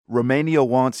Romania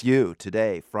Wants You,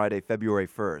 today, Friday, February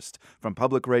 1st. From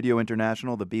Public Radio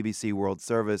International, the BBC World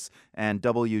Service, and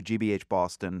WGBH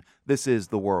Boston, this is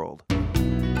The World.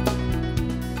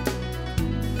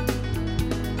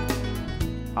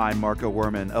 I'm Marco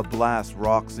Werman. A blast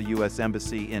rocks the U.S.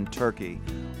 Embassy in Turkey.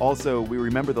 Also, we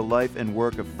remember the life and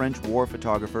work of French war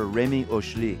photographer Rémy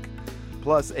Ochlik.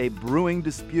 Plus, a brewing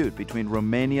dispute between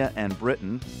Romania and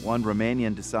Britain. One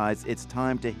Romanian decides it's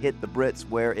time to hit the Brits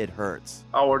where it hurts.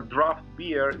 Our draft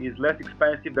beer is less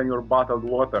expensive than your bottled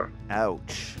water.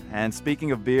 Ouch. And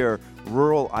speaking of beer,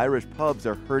 rural Irish pubs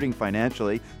are hurting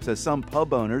financially, so some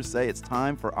pub owners say it's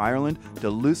time for Ireland to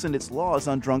loosen its laws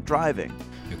on drunk driving.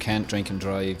 You can't drink and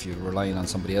drive. You're relying on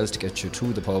somebody else to get you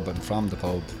to the pub and from the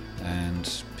pub,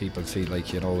 and people feel like,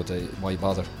 why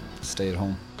bother? Stay at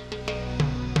home.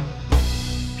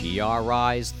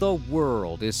 PRI's The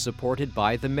World is supported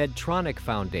by the Medtronic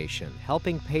Foundation,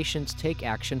 helping patients take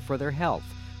action for their health,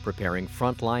 preparing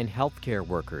frontline healthcare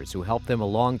workers who help them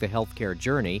along the healthcare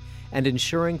journey, and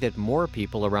ensuring that more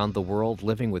people around the world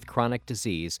living with chronic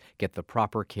disease get the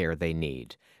proper care they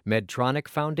need.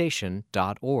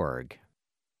 MedtronicFoundation.org.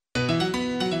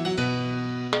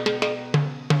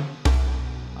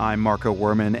 I'm Marco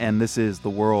Werman, and this is The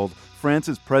World.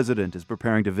 France's president is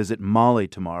preparing to visit Mali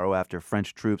tomorrow after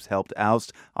French troops helped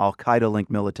oust al-Qaeda-linked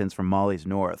militants from Mali's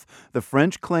north. The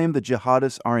French claim the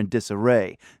jihadists are in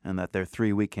disarray and that their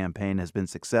 3-week campaign has been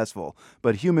successful.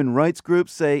 But human rights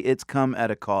groups say it's come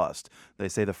at a cost. They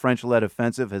say the French-led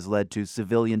offensive has led to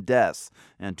civilian deaths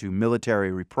and to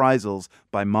military reprisals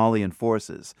by Malian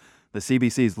forces. The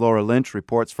CBC's Laura Lynch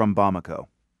reports from Bamako.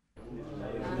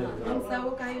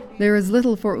 There is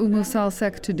little for Oumou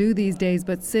Salsek to do these days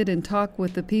but sit and talk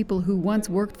with the people who once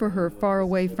worked for her far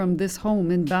away from this home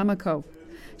in Bamako.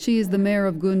 She is the mayor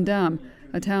of Goundam,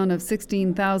 a town of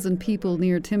 16,000 people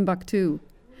near Timbuktu.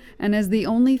 And as the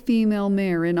only female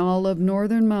mayor in all of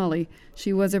northern Mali,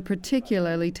 she was a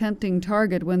particularly tempting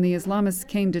target when the Islamists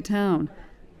came to town.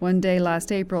 One day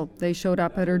last April, they showed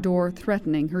up at her door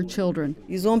threatening her children.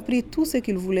 Ils ont pris tout ce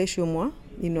qu'ils voulaient chez moi.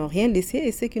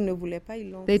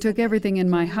 They took everything in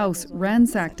my house,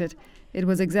 ransacked it. It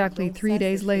was exactly 3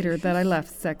 days later that I left,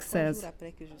 Sek says.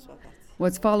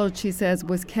 What's followed, she says,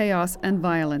 was chaos and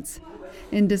violence.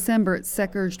 In December,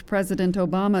 Sek urged President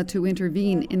Obama to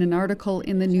intervene in an article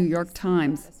in the New York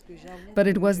Times. But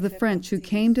it was the French who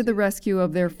came to the rescue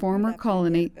of their former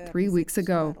colony 3 weeks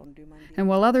ago. And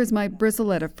while others might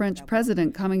bristle at a French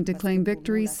president coming to claim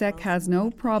victory, Sek has no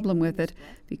problem with it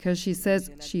because she says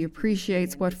she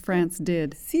appreciates what France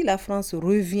did. If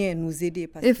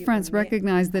France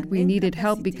recognized that we needed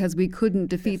help because we couldn't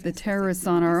defeat the terrorists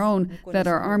on our own, that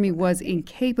our army was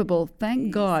incapable,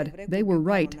 thank God, they were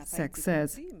right, Sek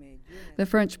says. The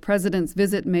French president's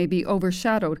visit may be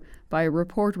overshadowed by a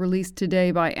report released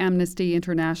today by Amnesty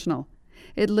International.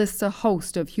 It lists a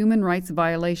host of human rights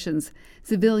violations,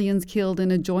 civilians killed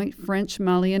in a joint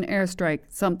French-Malian airstrike,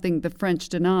 something the French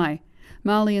deny,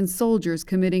 Malian soldiers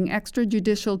committing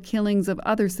extrajudicial killings of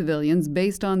other civilians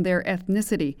based on their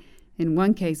ethnicity. In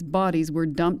one case, bodies were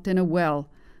dumped in a well.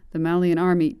 The Malian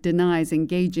army denies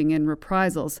engaging in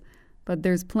reprisals, but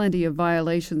there's plenty of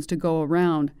violations to go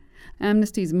around.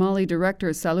 Amnesty's Mali director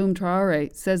Saloum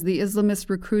Traoré says the Islamists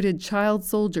recruited child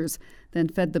soldiers, then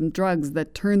fed them drugs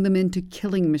that turned them into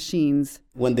killing machines.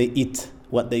 When they eat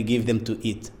what they give them to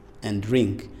eat and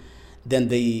drink, then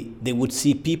they would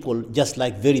see people just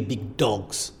like very big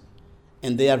dogs.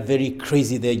 And they are very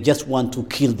crazy. They just want to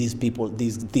kill these people,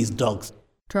 these dogs.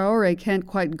 Traoré can't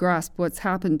quite grasp what's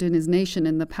happened in his nation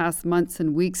in the past months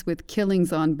and weeks with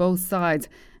killings on both sides,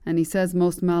 and he says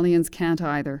most Malians can't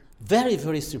either. Very,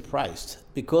 very surprised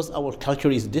because our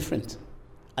culture is different.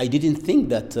 I didn't think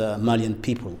that Malian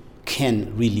people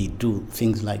can really do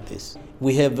things like this.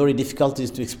 We have very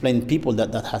difficulties to explain to people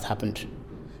that has happened.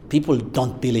 People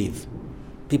don't believe.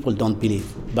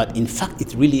 But in fact,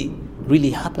 it really, really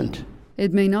happened.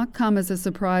 It may not come as a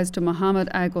surprise to Mohamed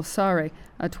Agosare,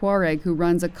 a Tuareg who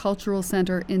runs a cultural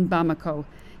center in Bamako.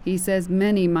 He says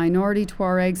many minority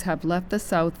Tuaregs have left the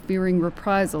south fearing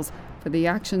reprisals for the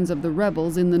actions of the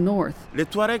rebels in the north. Les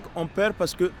Tuaregs ont peur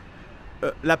parce que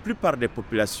la plupart de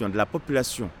la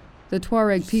population. The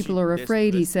Tuareg people are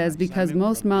afraid, he says, because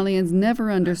most Malians never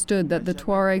understood that the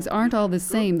Tuaregs aren't all the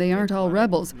same, they aren't all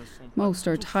rebels. Most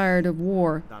are tired of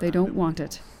war, they don't want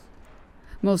it.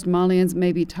 Most Malians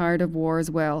may be tired of war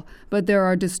as well, but there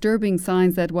are disturbing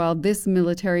signs that while this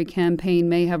military campaign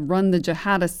may have run the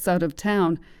jihadists out of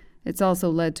town, it's also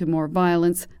led to more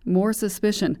violence, more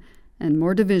suspicion, and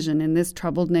more division in this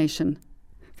troubled nation.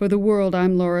 For The World,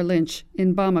 I'm Laura Lynch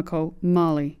in Bamako,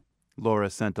 Mali.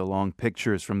 Laura sent along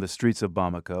pictures from the streets of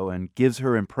Bamako and gives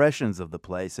her impressions of the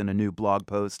place in a new blog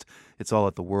post. It's all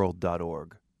at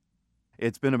theworld.org.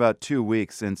 It's been about 2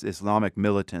 weeks since Islamic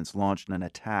militants launched an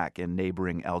attack in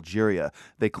neighboring Algeria.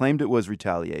 They claimed it was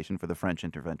retaliation for the French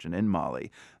intervention in Mali.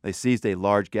 They seized a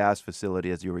large gas facility,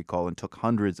 as you recall, and took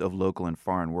hundreds of local and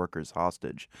foreign workers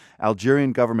hostage.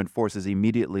 Algerian government forces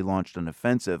immediately launched an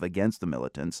offensive against the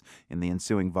militants. In the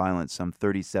ensuing violence, some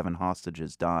 37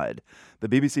 hostages died. The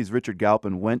BBC's Richard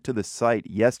Galpin went to the site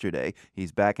yesterday.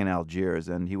 He's back in Algiers,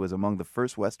 and he was among the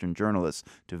first Western journalists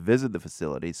to visit the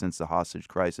facility since the hostage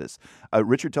crisis.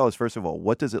 Richard, tell us, first of all,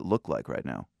 what does it look like right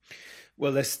now?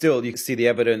 Well, there's still, you can see the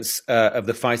evidence of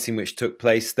the fighting which took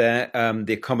place there.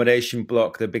 The accommodation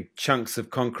block, the big chunks of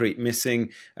concrete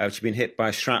missing, which have been hit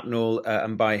by shrapnel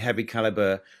and by heavy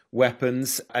caliber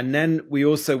weapons. And then we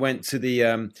also went to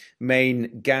the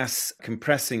main gas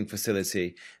compressing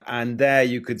facility. And there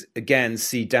you could again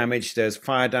see damage. There's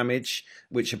fire damage,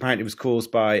 which apparently was caused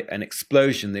by an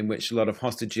explosion in which a lot of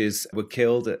hostages were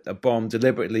killed. A bomb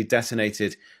deliberately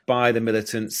detonated by the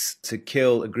militants to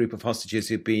kill a group of hostages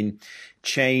who'd been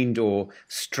chained or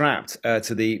strapped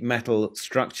to the metal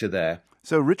structure there.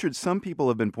 So, Richard, some people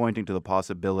have been pointing to the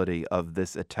possibility of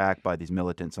this attack by these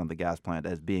militants on the gas plant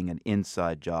as being an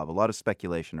inside job. A lot of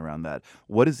speculation around that.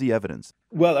 What is the evidence?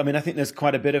 Well, I mean, I think there's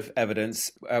quite a bit of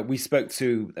evidence. We spoke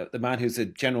to the man who's a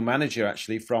general manager,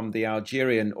 actually, from the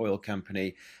Algerian oil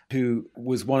company, who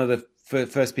was one of the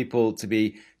first people to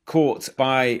be caught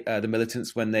by the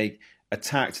militants when they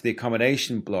attacked the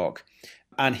accommodation block.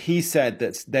 And he said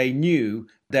that they knew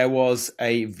there was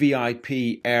a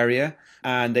VIP area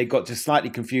and they got just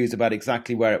slightly confused about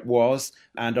exactly where it was.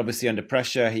 And obviously under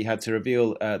pressure, he had to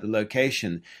reveal the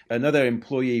location. Another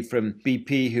employee from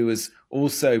BP who was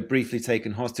also briefly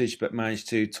taken hostage but managed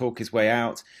to talk his way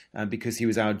out because he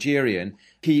was Algerian.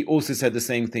 He also said the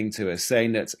same thing to us,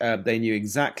 saying that they knew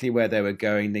exactly where they were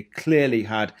going. They clearly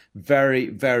had very,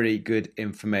 very good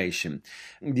information.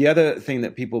 The other thing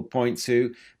that people point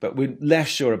to, but we're less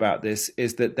sure about this,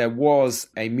 is that there was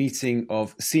a meeting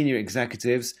of senior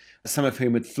executives, some of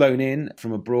whom had flown in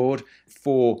from abroad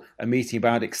for a meeting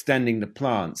about extending the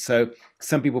plant. So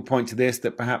some people point to this,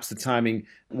 that perhaps the timing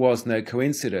was no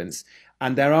coincidence.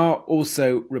 And there are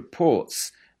also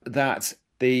reports that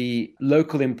the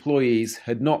local employees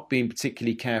had not been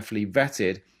particularly carefully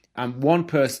vetted. And one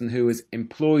person who was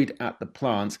employed at the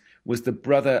plant was the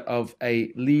brother of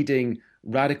a leading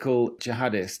radical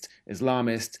jihadist,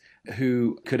 Islamist,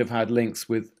 who could have had links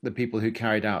with the people who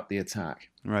carried out the attack.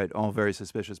 Right, all very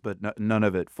suspicious, but none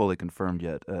of it fully confirmed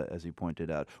yet, as you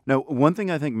pointed out. Now, one thing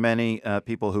I think many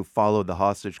people who followed the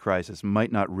hostage crisis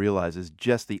might not realize is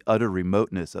just the utter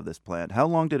remoteness of this plant. How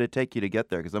long did it take you to get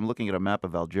there? Because I'm looking at a map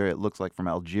of Algeria. It looks like from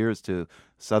Algiers to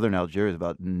southern Algeria is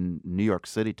about New York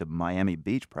City to Miami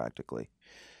Beach, practically.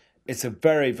 It's a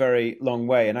very, very long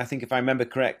way. And I think if I remember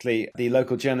correctly, the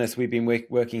local journalist we've been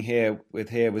working here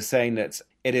was saying that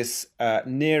it is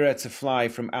nearer to fly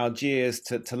from Algiers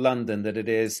to London than it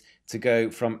is to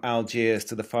go from Algiers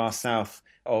to the far south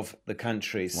of the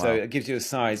country. Wow. So it gives you a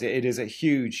size. It is a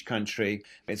huge country.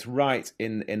 It's right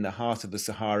in the heart of the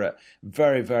Sahara,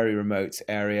 very, very remote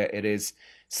area. It is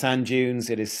sand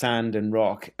dunes, it is sand and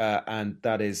rock, and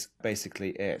that is basically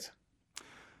it.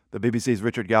 The BBC's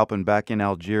Richard Galpin back in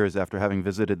Algiers after having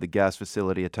visited the gas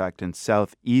facility attacked in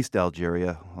southeast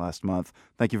Algeria last month.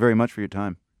 Thank you very much for your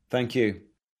time. Thank you.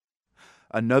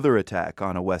 Another attack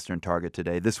on a Western target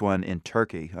today, this one in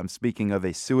Turkey. I'm speaking of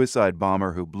a suicide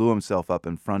bomber who blew himself up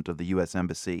in front of the U.S.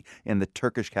 Embassy in the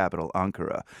Turkish capital,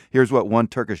 Ankara. Here's what one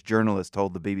Turkish journalist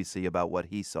told the BBC about what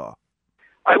he saw.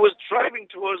 I was driving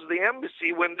towards the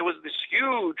embassy when there was this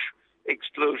huge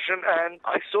explosion, and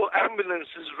I saw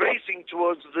ambulances racing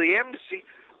towards the embassy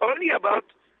only about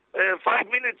 5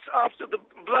 minutes after the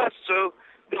blast, so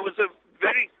there was a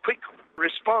very quick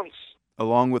response.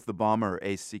 Along with the bomber,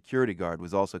 a security guard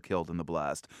was also killed in the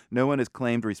blast. No one has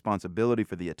claimed responsibility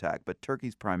for the attack, but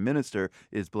Turkey's prime minister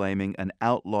is blaming an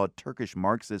outlawed Turkish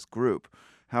Marxist group.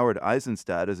 Howard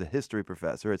Eisenstadt is a history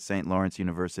professor at St. Lawrence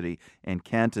University in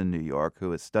Canton, New York,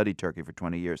 who has studied Turkey for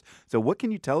 20 years. So what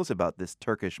can you tell us about this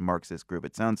Turkish Marxist group?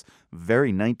 It sounds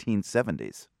very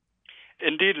 1970s.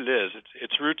 Indeed it is.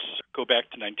 Its roots go back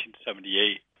to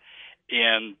 1978,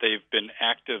 and they've been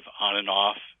active on and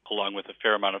off, along with a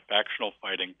fair amount of factional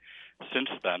fighting since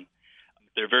then.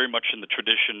 They're very much in the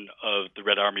tradition of the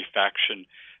Red Army faction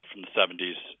from the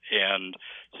 70s and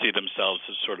see themselves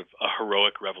as sort of a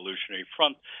heroic revolutionary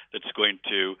front that's going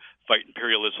to fight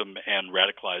imperialism and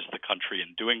radicalize the country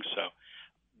in doing so.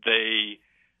 They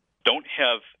don't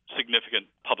have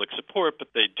significant public support,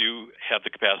 but they do have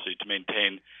the capacity to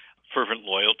maintain fervent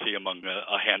loyalty among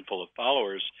a handful of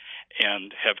followers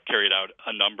and have carried out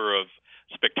a number of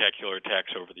spectacular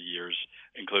attacks over the years,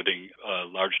 including a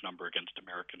large number against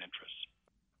American interests.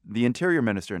 The interior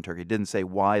minister in Turkey didn't say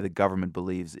why the government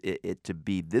believes it to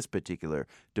be this particular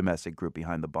domestic group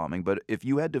behind the bombing, but if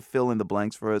you had to fill in the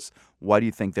blanks for us, why do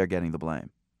you think they're getting the blame?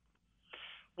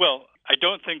 Well, I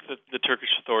don't think that the Turkish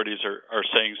authorities are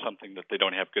saying something that they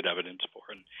don't have good evidence for.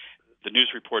 And the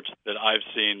news reports that I've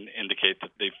seen indicate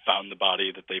that they've found the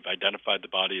body, that they've identified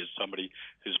the body as somebody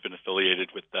who's been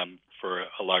affiliated with them for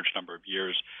a large number of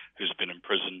years, who's been in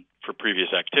prison for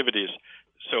previous activities.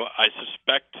 So I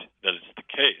suspect that it's the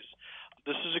case.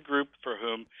 This is a group for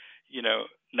whom,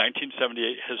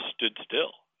 1978 has stood still.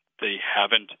 They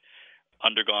haven't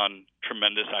undergone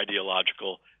tremendous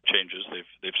ideological changes.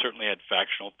 They've certainly had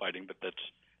factional fighting, but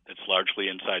that's largely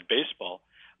inside baseball.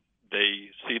 They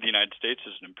see the United States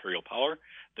as an imperial power.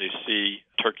 They see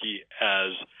Turkey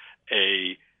as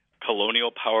a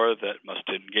colonial power that must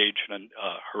engage in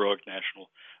a heroic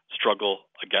national struggle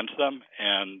against them,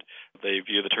 and they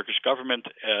view the Turkish government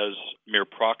as mere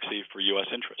proxy for U.S.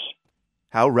 interests.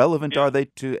 How relevant are they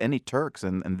to any Turks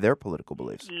and their political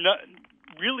beliefs?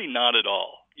 Really not at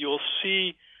all. You'll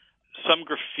see some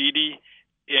graffiti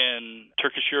in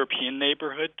Turkish European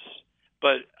neighborhoods,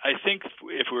 but I think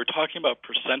if we were talking about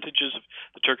percentages of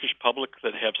the Turkish public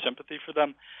that have sympathy for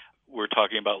them, we're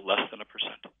talking about less than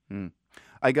 1%.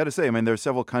 I got to say, there are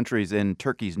several countries in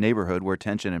Turkey's neighborhood where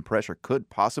tension and pressure could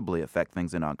possibly affect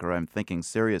things in Ankara. I'm thinking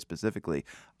Syria specifically.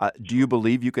 Do you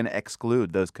believe you can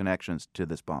exclude those connections to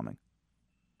this bombing?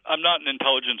 I'm not an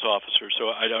intelligence officer, so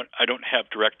I don't have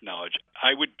direct knowledge.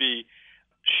 I would be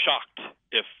shocked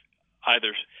if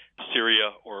either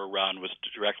Syria or Iran was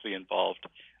directly involved,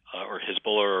 or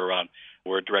Hezbollah or Iran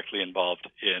were directly involved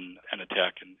in an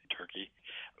attack in Turkey.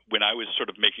 When I was sort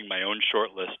of making my own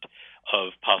short list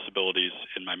of possibilities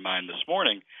in my mind this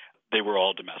morning, they were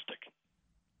all domestic.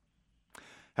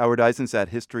 Howard Eisensat,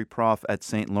 history prof at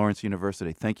St. Lawrence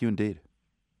University. Thank you indeed.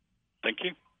 Thank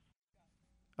you.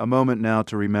 A moment now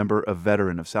to remember a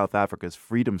veteran of South Africa's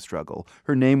freedom struggle.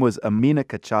 Her name was Amina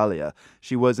Kachalia.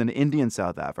 She was an Indian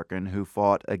South African who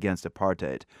fought against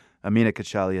apartheid. Amina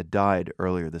Kachalia died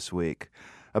earlier this week.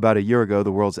 About a year ago,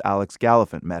 the world's Alex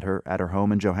Gallafent met her at her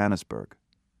home in Johannesburg.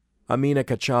 Amina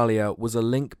Kachalia was a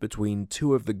link between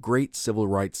two of the great civil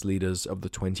rights leaders of the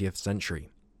 20th century,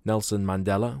 Nelson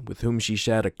Mandela, with whom she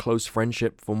shared a close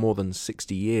friendship for more than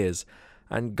 60 years,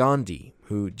 and Gandhi,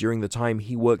 who, during the time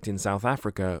he worked in South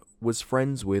Africa, was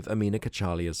friends with Amina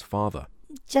Kachalia's father.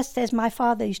 Just as my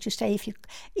father used to say,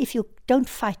 if you don't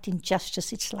fight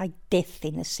injustice, it's like death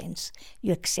in a sense.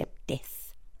 You accept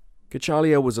death.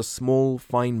 Kachalia was a small,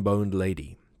 fine-boned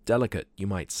lady. Delicate, you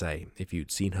might say, if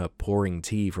you'd seen her pouring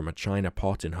tea from a china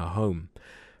pot in her home.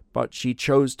 But she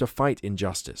chose to fight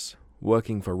injustice,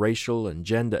 working for racial and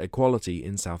gender equality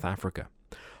in South Africa.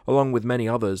 Along with many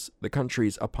others, the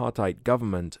country's apartheid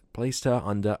government placed her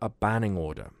under a banning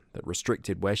order that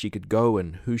restricted where she could go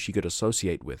and who she could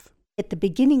associate with. At the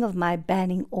beginning of my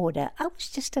banning order, I was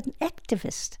just an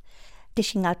activist,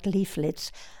 dishing out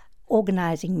leaflets,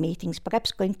 organizing meetings,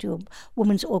 perhaps going to a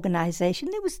women's organization.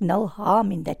 There was no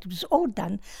harm in that. It was all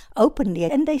done openly,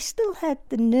 and they still had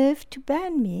the nerve to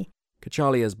ban me.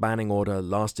 Kachalia's banning order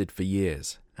lasted for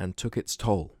years and took its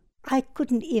toll. I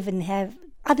couldn't even have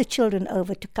other children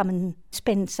over to come and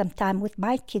spend some time with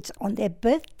my kids on their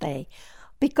birthday,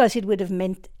 because it would have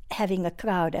meant having a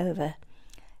crowd over.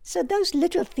 So those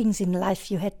little things in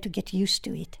life, you had to get used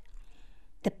to it.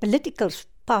 The political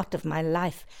part of my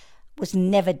life was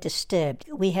never disturbed.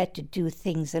 We had to do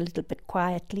things a little bit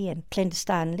quietly and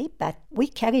clandestinely, but we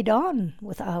carried on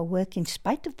with our work in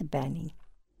spite of the banning.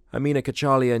 Amina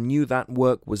Kachalia knew that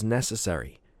work was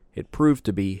necessary. It proved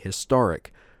to be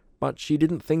historic, but she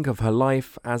didn't think of her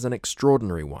life as an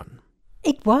extraordinary one.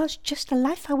 It was just a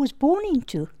life I was born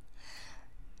into.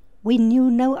 We knew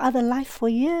no other life for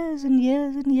years and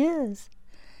years and years,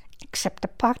 except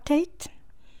apartheid,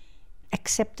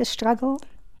 except the struggle.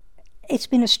 It's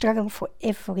been a struggle for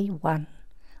every one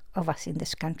of us in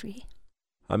this country.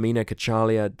 Amina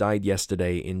Kachalia died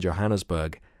yesterday in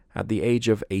Johannesburg at the age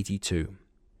of 82.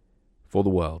 For The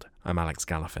World, I'm Alex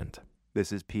Gallafent.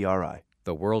 This is PRI.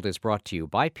 The World is brought to you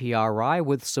by PRI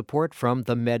with support from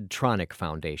the Medtronic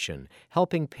Foundation,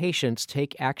 helping patients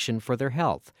take action for their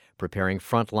health, preparing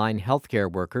frontline healthcare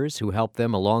workers who help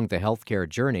them along the healthcare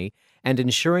journey, and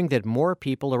ensuring that more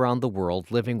people around the world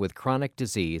living with chronic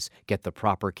disease get the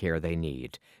proper care they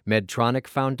need.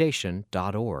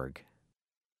 MedtronicFoundation.org.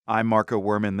 I'm Marco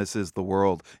Werman. This is The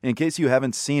World. In case you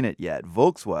haven't seen it yet,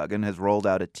 Volkswagen has rolled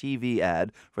out a TV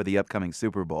ad for the upcoming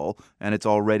Super Bowl, and it's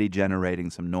already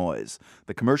generating some noise.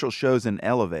 The commercial shows an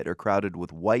elevator crowded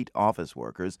with white office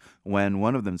workers when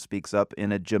one of them speaks up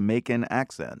in a Jamaican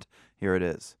accent. Here it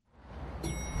is.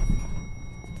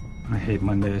 I hate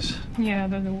Mondays. Yeah,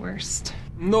 they're the worst.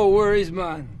 No worries,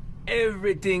 man.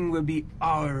 Everything will be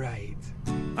all right.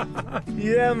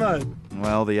 Yeah, man.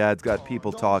 Well, the ad's got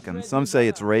people talking. Some say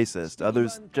it's racist.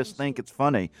 Others just think it's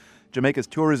funny. Jamaica's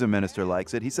tourism minister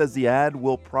likes it. He says the ad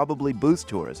will probably boost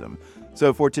tourism.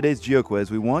 So for today's GeoQuiz,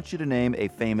 we want you to name a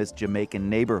famous Jamaican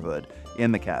neighborhood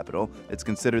in the capital. It's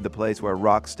considered the place where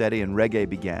rocksteady and reggae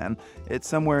began. It's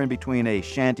somewhere in between a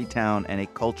shanty town and a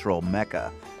cultural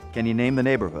mecca. Can you name the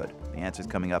neighborhood? The answer's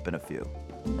coming up in a few.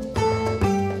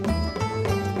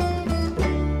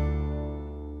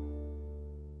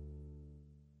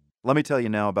 Let me tell you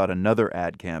now about another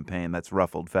ad campaign that's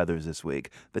ruffled feathers this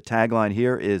week. The tagline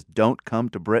here is "Don't come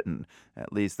to Britain."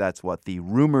 At least that's what the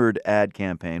rumored ad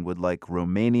campaign would like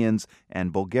Romanians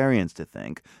and Bulgarians to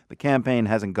think. The campaign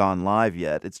hasn't gone live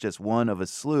yet. It's just one of a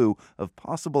slew of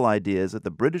possible ideas that the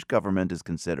British government is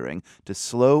considering to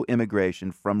slow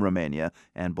immigration from Romania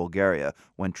and Bulgaria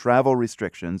when travel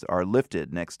restrictions are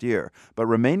lifted next year. But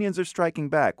Romanians are striking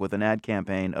back with an ad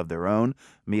campaign of their own.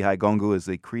 Mihai Gongu is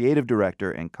the creative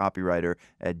director and copywriter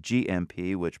at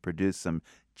GMP, which produced some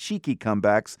cheeky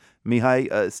comebacks.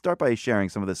 Mihai, start by sharing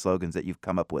some of the slogans that you've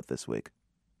come up with this week.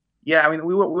 Yeah, I mean,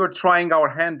 we were trying our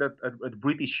hand at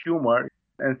British humor,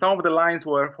 and some of the lines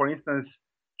were, for instance,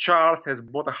 Charles has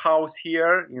bought a house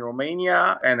here in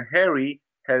Romania, and Harry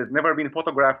has never been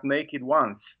photographed naked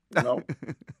once. You know,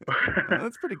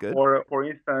 that's pretty good. Or, for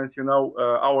instance,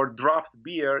 our draft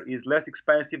beer is less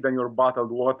expensive than your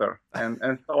bottled water,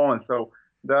 and so on. So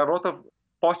there are a lot of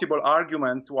possible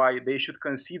arguments why they should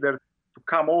consider to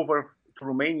come over to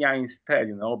Romania instead,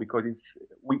 because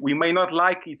we may not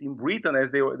like it in Britain,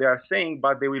 as they are saying,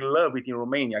 but they will love it in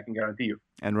Romania, I can guarantee you.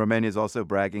 And Romania is also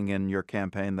bragging in your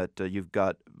campaign that you've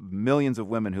got millions of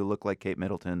women who look like Kate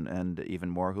Middleton and even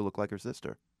more who look like her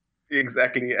sister.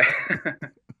 Exactly, yeah.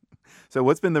 So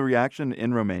what's been the reaction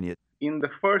in Romania? In the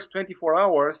first 24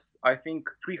 hours, I think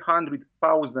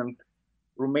 300,000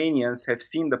 Romanians have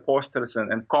seen the posters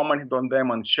and commented on them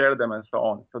and shared them and so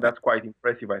on. So that's quite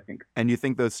impressive, I think. And you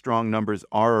think those strong numbers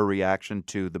are a reaction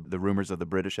to the rumors of the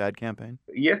British ad campaign?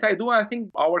 Yes, I do. I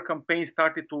think our campaign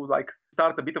started to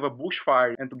start a bit of a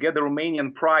bushfire and to get the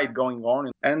Romanian pride going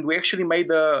on. And we actually made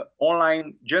an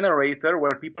online generator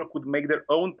where people could make their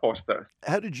own posters.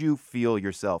 How did you feel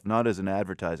yourself, not as an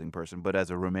advertising person, but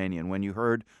as a Romanian, when you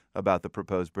heard about the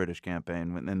proposed British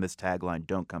campaign and this tagline,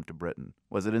 "Don't come to Britain"?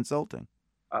 Was it insulting?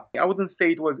 I wouldn't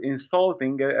say it was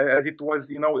insulting, as it was,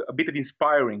 a bit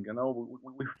inspiring.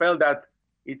 We felt that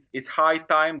it's high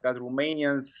time that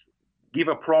Romanians give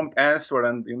a prompt answer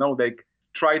and, they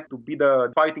try to be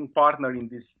the fighting partner in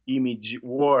this image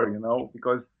war,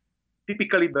 because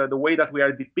typically the way that we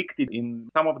are depicted in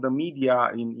some of the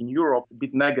media in Europe, a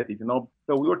bit negative,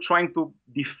 So we were trying to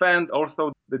defend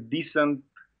also the decent,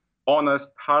 honest,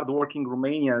 hardworking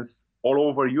Romanians all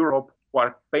over Europe who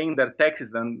are paying their taxes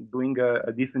and doing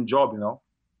a decent job,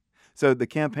 So the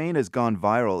campaign has gone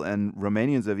viral, and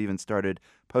Romanians have even started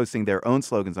posting their own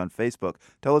slogans on Facebook.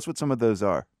 Tell us what some of those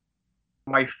are.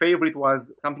 My favorite was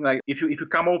something like, if you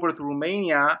come over to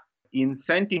Romania, in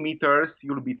centimeters,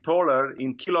 you'll be taller,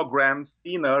 in kilograms,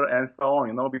 thinner, and so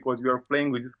on, because we are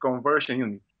playing with this conversion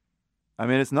unit. I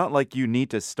mean, it's not like you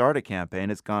need to start a campaign.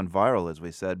 It's gone viral, as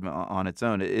we said, on its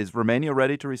own. Is Romania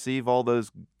ready to receive all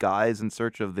those guys in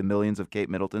search of the millions of Kate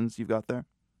Middletons you've got there?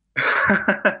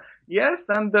 Yes,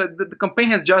 and the campaign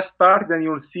has just started, and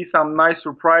you'll see some nice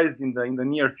surprise in the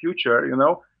near future,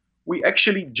 We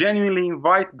actually genuinely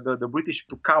invite the British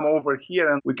to come over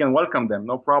here, and we can welcome them,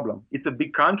 no problem. It's a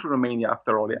big country, Romania,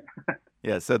 after all, yeah.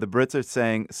 Yeah, so the Brits are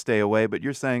saying stay away, but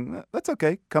you're saying, that's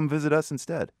okay, come visit us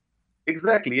instead.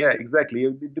 Exactly, yeah, exactly.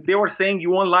 They were saying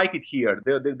you won't like it here,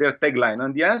 their tagline.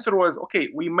 And the answer was, okay,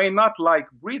 we may not like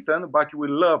Britain, but you will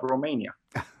love Romania.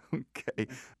 Okay.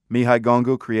 Mihai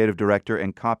Gongu, creative director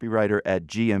and copywriter at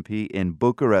GMP in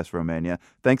Bucharest, Romania.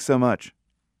 Thanks so much.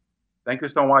 Thank you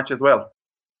so much as well.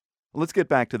 Let's get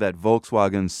back to that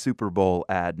Volkswagen Super Bowl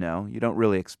ad now. You don't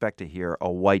really expect to hear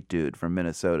a white dude from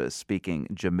Minnesota speaking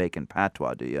Jamaican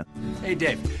patois, do you? Hey,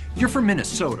 Dave, you're from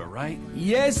Minnesota, right?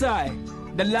 Yes, I.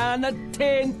 The land of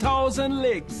 10,000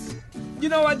 licks. You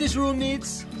know what this room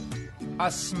needs?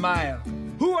 A smile.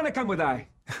 Who wanna come with I?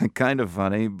 Kind of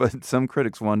funny, but some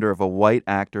critics wonder if a white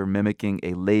actor mimicking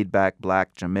a laid-back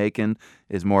black Jamaican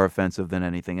is more offensive than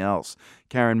anything else.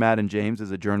 Karen Madden James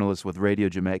is a journalist with Radio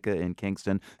Jamaica in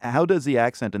Kingston. How does the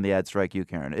accent in the ad strike you,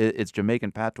 Karen? It's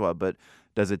Jamaican patois, but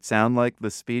does it sound like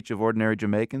the speech of ordinary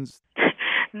Jamaicans?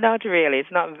 Not really.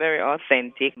 It's not very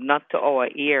authentic, not to our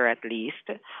ear at least.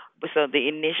 So the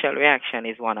initial reaction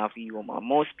is one of humor.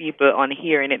 Most people, on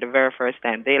hearing it the very first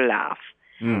time, they laugh.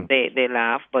 They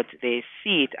laugh, but they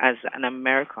see it as an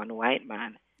American white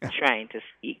man trying to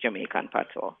speak Jamaican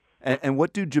patois. And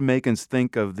what do Jamaicans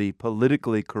think of the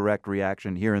politically correct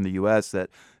reaction here in the U.S. that,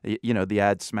 the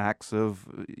ad smacks of,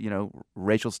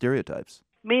 racial stereotypes?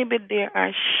 Maybe there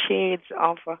are shades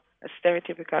of a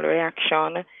stereotypical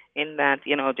reaction in that,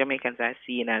 Jamaicans are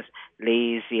seen as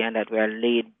lazy and that we're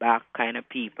laid back kind of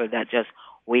people that just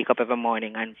wake up every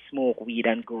morning and smoke weed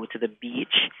and go to the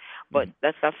beach. But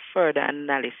that's a further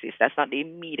analysis. That's not the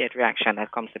immediate reaction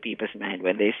that comes to people's mind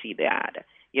when they see the ad.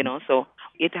 So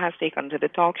it has taken to the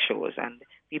talk shows, and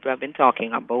people have been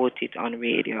talking about it on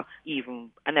radio,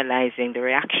 even analyzing the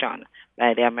reaction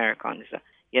by the Americans.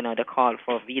 The call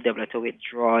for VW to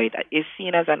withdraw it is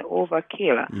seen as an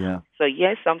overkill. Yeah. So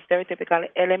yes, some stereotypical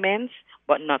elements,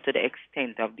 but not to the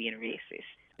extent of being racist.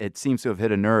 It seems to have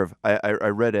hit a nerve. I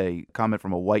read a comment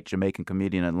from a white Jamaican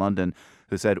comedian in London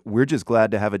who said, "We're just glad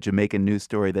to have a Jamaican news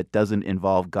story that doesn't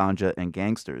involve ganja and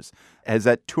gangsters." Has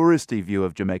that touristy view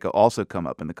of Jamaica also come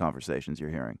up in the conversations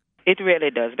you're hearing? It really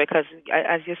does, because,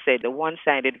 as you said, the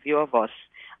one-sided view of us,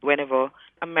 whenever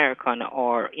American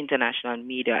or international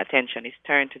media attention is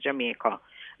turned to Jamaica,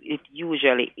 it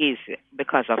usually is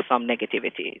because of some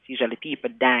negativity. It's usually people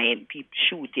dying, people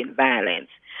shooting, violence.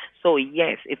 So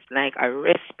yes, it's like a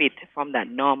respite from that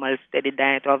normal, steady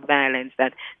diet of violence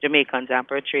that Jamaicans are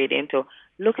portrayed into.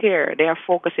 Look here, they are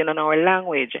focusing on our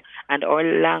language, and our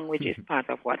language is part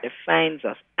of what defines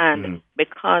us. And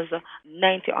because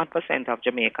 90% of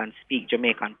Jamaicans speak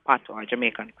Jamaican patois,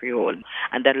 Jamaican Creole,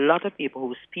 and that a lot of people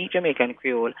who speak Jamaican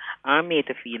Creole are made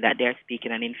to feel that they are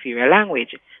speaking an inferior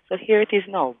language. So here it is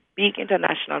now, big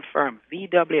international firm,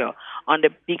 VW, on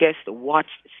the biggest watched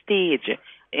stage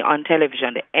on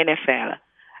television, the NFL,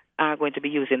 are going to be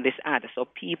using this ad. So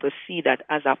people see that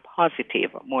as a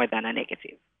positive more than a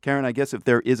negative. Karen, I guess if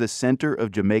there is a center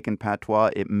of Jamaican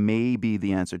patois, it may be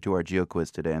the answer to our geo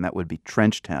quiz today, and that would be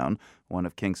Trenchtown, one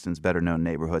of Kingston's better-known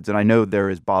neighborhoods. And I know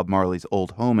there is Bob Marley's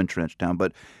old home in Trenchtown,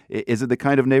 but is it the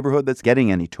kind of neighborhood that's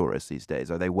getting any tourists these days?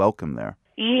 Are they welcome there?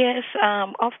 Yes,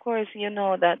 of course, you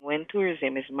know that when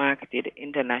tourism is marketed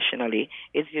internationally,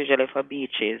 it's usually for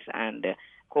beaches and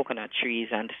coconut trees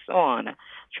and so on.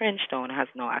 Trenchtown has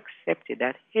now accepted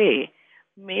that, hey,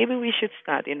 maybe we should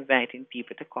start inviting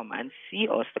people to come and see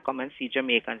us, to come and see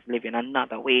Jamaicans living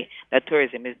another way, that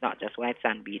tourism is not just white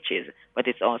sand beaches, but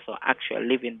it's also actual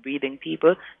living, breathing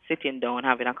people, sitting down,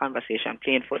 having a conversation,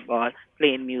 playing football,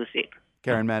 playing music.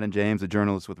 Karen Madden James, a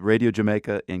journalist with Radio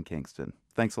Jamaica in Kingston.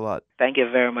 Thanks a lot. Thank you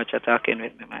very much for talking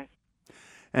with me, Mike.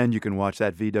 And you can watch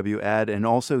that VW ad and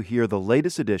also hear the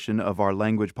latest edition of our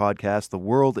language podcast, The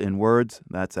World in Words.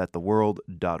 That's at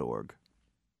theworld.org.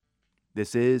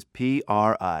 This is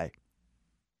PRI.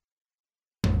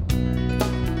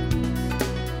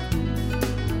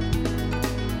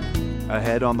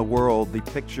 Ahead on The World, the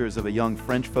pictures of a young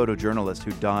French photojournalist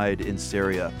who died in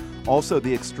Syria. Also,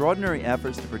 the extraordinary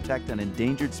efforts to protect an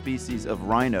endangered species of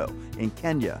rhino in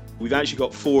Kenya. We've actually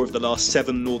got 4 of the last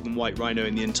 7 northern white rhino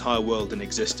in the entire world in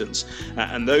existence.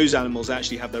 And those animals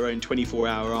actually have their own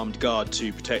 24-hour armed guard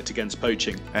to protect against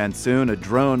poaching. And soon a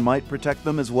drone might protect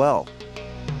them as well.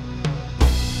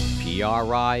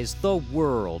 PRI's The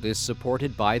World is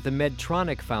supported by the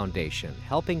Medtronic Foundation,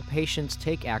 helping patients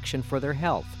take action for their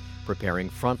health, preparing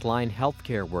frontline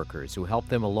healthcare workers who help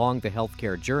them along the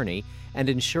healthcare journey, and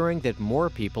ensuring that more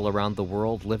people around the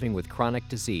world living with chronic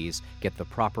disease get the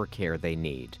proper care they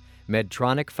need.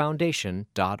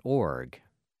 MedtronicFoundation.org.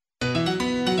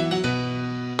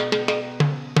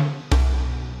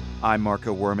 I'm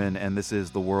Marco Werman, and this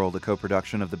is The World, a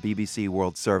co-production of the BBC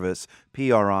World Service,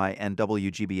 PRI, and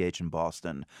WGBH in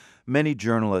Boston. Many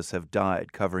journalists have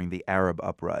died covering the Arab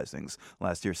uprisings.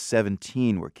 Last year,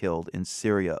 17 were killed in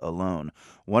Syria alone.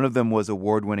 One of them was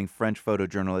award-winning French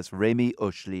photojournalist Rémi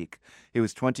Ochlik. He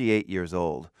was 28 years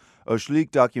old.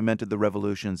 Ochlik documented the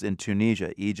revolutions in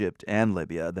Tunisia, Egypt, and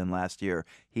Libya. Then last year,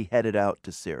 he headed out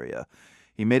to Syria.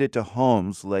 He made it to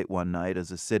Homs late one night as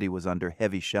the city was under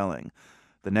heavy shelling.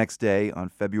 The next day, on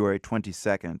February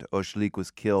 22nd, Ochlik was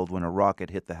killed when a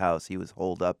rocket hit the house he was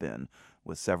holed up in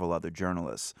with several other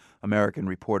journalists. American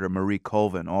reporter Marie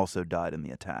Colvin also died in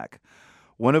the attack.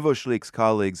 One of Oshlik's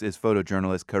colleagues is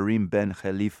photojournalist Karim Ben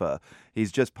Khalifa.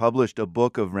 He's just published a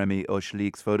book of Remy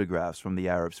Oshlik's photographs from the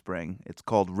Arab Spring. It's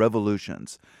called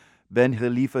Revolutions. Ben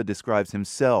Khalifa describes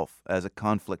himself as a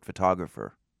conflict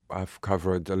photographer. I've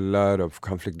covered a lot of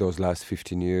conflict those last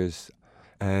 15 years.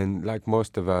 And like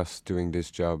most of us doing this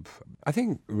job, I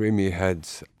think Remy had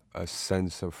a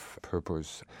sense of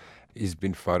purpose. He's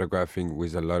been photographing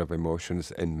with a lot of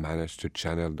emotions and managed to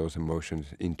channel those emotions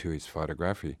into his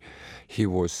photography. He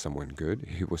was someone good.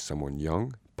 He was someone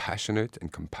young, passionate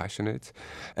and compassionate.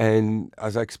 And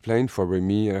as I explained for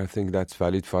Remy, and I think that's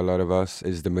valid for a lot of us,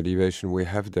 is the motivation we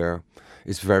have there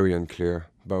is very unclear.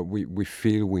 But we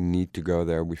feel we need to go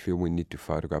there. We feel we need to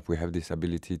photograph. We have this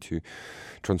ability to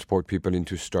transport people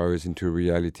into stories, into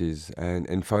realities.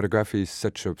 And photography is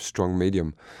such a strong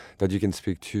medium that you can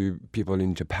speak to people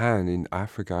in Japan, in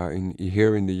Africa,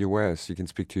 here in the US. You can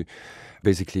speak to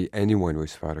basically anyone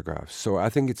with photographs. So I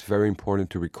think it's very important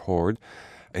to record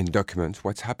and document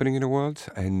what's happening in the world,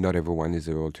 and not everyone is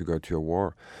able to go to a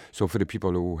war. So for the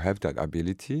people who have that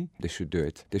ability, they should do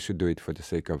it. They should do it for the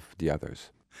sake of the others.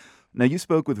 Now, you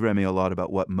spoke with Remy a lot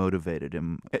about what motivated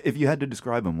him. If you had to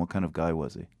describe him, what kind of guy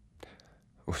was he?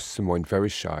 Someone very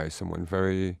shy, someone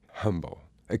very humble,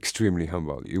 extremely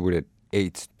humble. He would have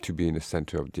hate to be in the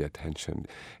center of the attention.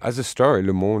 As a story,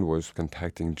 Le Monde was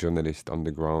contacting journalists on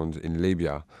the ground in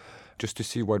Libya just to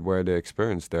see what were their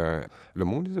experience there. Le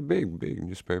Monde is a big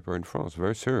newspaper in France,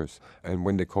 very serious. And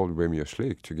when they called Remy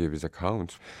Oshlik to give his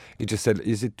account, he just said,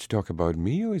 is it to talk about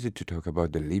me or is it to talk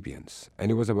about the Libyans? And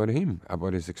it was about him,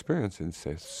 about his experience. And he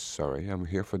says, sorry, I'm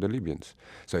here for the Libyans.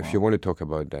 So if you want to talk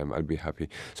about them, I'll be happy.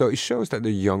 So it shows that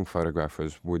the young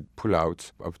photographers would pull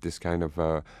out of this kind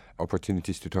of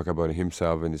opportunities to talk about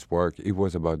himself and his work. It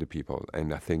was about the people.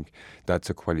 And I think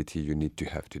that's a quality you need to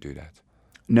have to do that.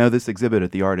 Now, this exhibit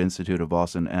at the Art Institute of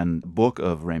Boston and book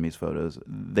of Remy's photos,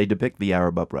 they depict the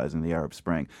Arab uprising, the Arab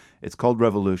Spring. It's called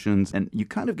Revolutions, and you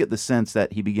kind of get the sense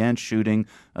that he began shooting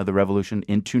the revolution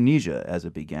in Tunisia as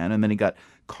it began, and then he got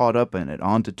caught up in it,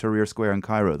 on to Tahrir Square in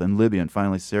Cairo, then Libya, and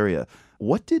finally Syria.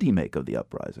 What did he make of the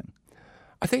uprising?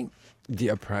 I think the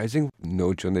uprising,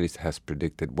 no journalist has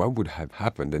predicted what would have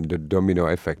happened and the domino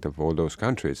effect of all those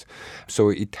countries. So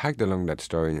he tagged along that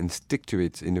story and stick to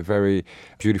it in a very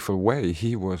beautiful way.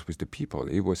 He was with the people.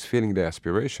 He was feeling their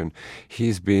aspiration.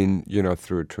 He's been,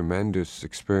 through tremendous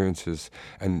experiences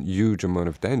and huge amount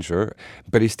of danger,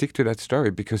 but he stick to that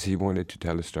story because he wanted to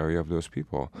tell the story of those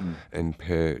people and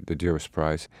pay the dearest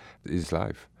price, his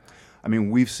life. I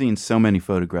mean, we've seen so many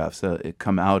photographs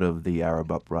come out of the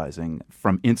Arab uprising,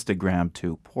 from Instagram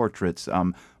to portraits.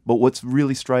 But what's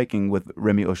really striking with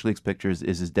Remy Oshlik's pictures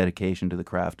is his dedication to the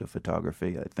craft of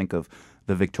photography. I think of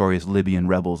the victorious Libyan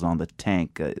rebels on the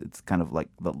tank. It's kind of like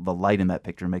the light in that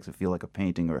picture makes it feel like a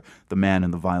painting, or the man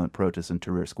in the violent protest in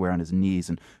Tahrir Square on his knees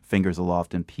and fingers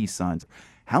aloft in peace signs.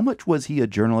 How much was he a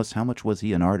journalist? How much was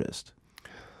he an artist?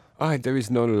 There is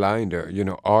no line there.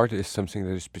 Art is something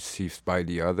that is perceived by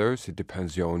the others. It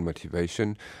depends your own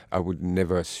motivation. I would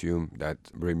never assume that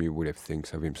Remy would have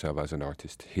thinks of himself as an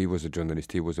artist. He was a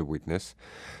journalist. He was a witness.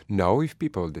 Now, if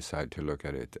people decide to look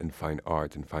at it and find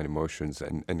art and find emotions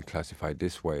and classify it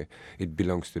this way, it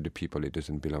belongs to the people. It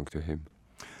doesn't belong to him.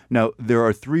 Now, there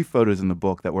are 3 photos in the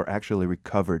book that were actually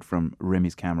recovered from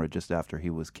Remy's camera just after he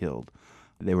was killed.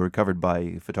 They were recovered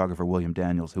by photographer William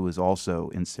Daniels, who was also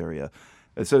in Syria.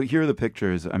 So here are the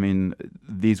pictures. I mean,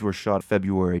 these were shot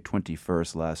February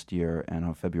 21st last year, and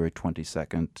on February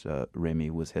 22nd, Remy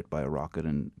was hit by a rocket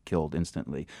and killed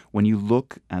instantly. When you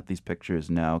look at these pictures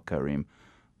now, Karim,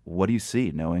 what do you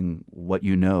see, knowing what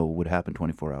you know would happen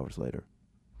 24 hours later?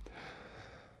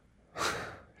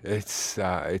 It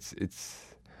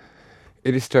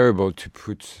is terrible to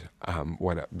put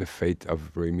the fate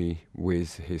of Remy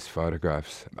with his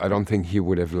photographs. I don't think he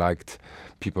would have liked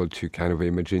people to kind of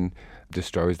imagine the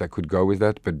stories that could go with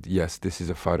that. But yes, this is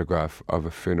a photograph of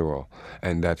a funeral,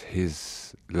 and that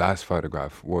his last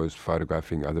photograph was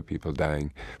photographing other people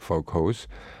dying for a cause.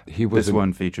 This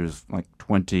one features like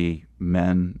 20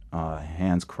 men,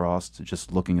 hands crossed,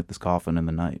 just looking at this coffin in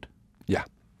the night. Yeah,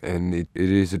 and it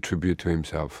is a tribute to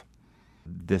himself.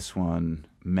 This one,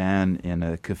 man in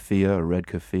a keffiyeh, a red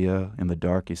keffiyeh. In the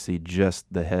dark, you see just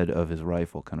the head of his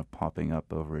rifle kind of popping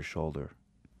up over his shoulder.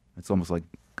 It's almost like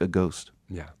a ghost.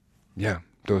 Yeah.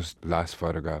 Those last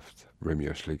photographs, Remy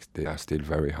Oshlik, they are still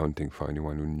very haunting for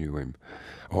anyone who knew him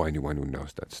or anyone who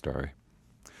knows that story.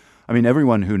 I mean,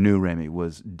 everyone who knew Remy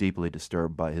was deeply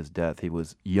disturbed by his death. He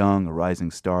was young, a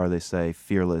rising star, they say,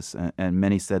 fearless, and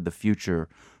many said the future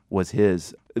was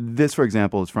his. This, for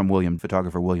example, is from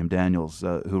photographer William Daniels,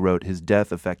 who wrote, "His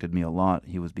death affected me a lot.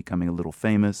 He was becoming a little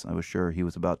famous. I was sure he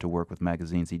was about to work with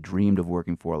magazines he dreamed of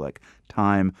working for, like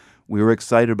Time. We were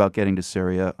excited about getting to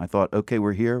Syria. I thought, okay,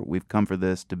 we're here. We've come for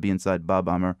this, to be inside Bab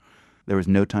Amr. There was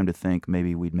no time to think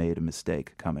maybe we'd made a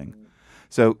mistake coming."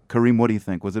 So, Karim, what do you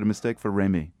think? Was it a mistake for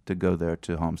Remy to go there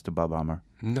to Homs, to Bab Amr?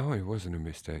 No, it wasn't a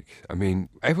mistake. I mean,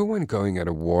 everyone going at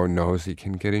a war knows he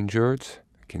can get injured,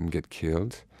 can get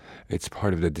killed. It's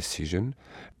part of the decision.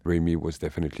 Remy was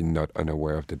definitely not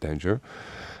unaware of the danger.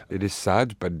 It is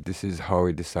sad, but this is how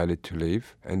he decided to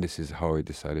live, and this is how he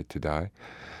decided to die.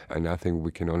 And I think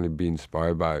we can only be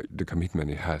inspired by the commitment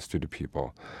he has to the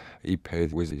people. He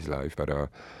paid with his life, but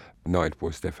no, it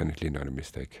was definitely not a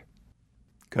mistake.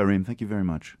 Karim, thank you very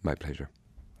much. My pleasure.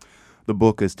 The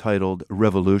book is titled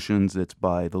Revolutions. It's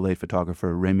by the late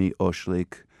photographer Remy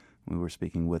Ochlik. We were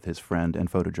speaking with his friend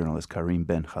and photojournalist Karim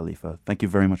Ben Khalifa. Thank you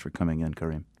very much for coming in,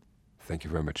 Karim. Thank you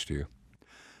very much to you.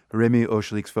 Remy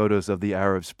Ochlik's photos of the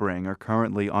Arab Spring are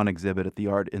currently on exhibit at the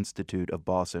Art Institute of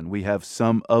Boston. We have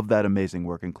some of that amazing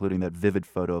work, including that vivid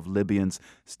photo of Libyans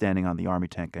standing on the army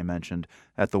tank I mentioned,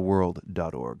 at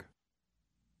theworld.org.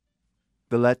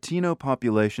 The Latino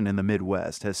population in the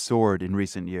Midwest has soared in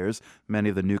recent years. Many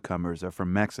of the newcomers are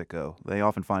from Mexico. They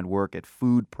often find work at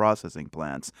food processing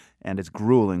plants, and it's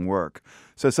grueling work.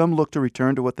 So some look to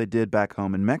return to what they did back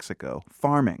home in Mexico,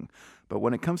 farming. But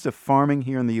when it comes to farming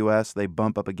here in the U.S., they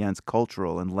bump up against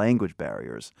cultural and language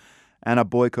barriers. Anna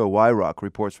Boyko-Wyrock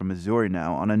reports from Missouri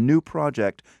now on a new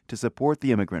project to support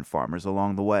the immigrant farmers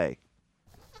along the way.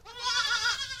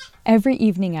 Every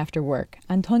evening after work,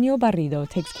 Antonio Barrido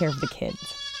takes care of the kids.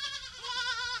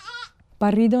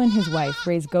 Barrido and his wife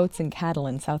raise goats and cattle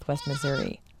in southwest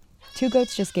Missouri. 2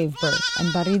 goats just gave birth,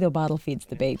 and Barrido bottle feeds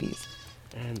the babies.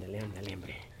 Ándale, ándale,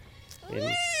 hombre.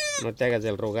 No te hagas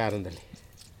del rogar, ándale.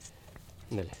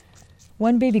 Ándale.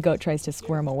 One baby goat tries to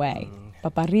squirm away,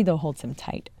 but Barrido holds him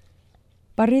tight.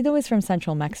 Barrido is from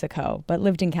central Mexico, but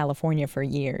lived in California for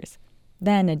years.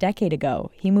 Then, a decade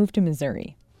ago, he moved to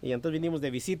Missouri. Y entonces vinimos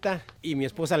de visita y mi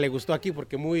esposa le gustó aquí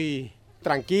porque muy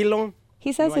tranquilo.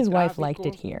 He says his wife liked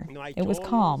it here. It was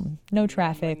calm, no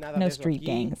traffic, no street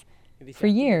gangs. For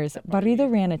years, Barrido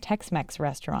ran a Tex-Mex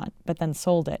restaurant, but then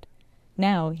sold it.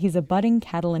 Now, he's a budding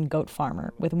cattle and goat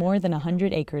farmer with more than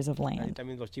 100 acres of land.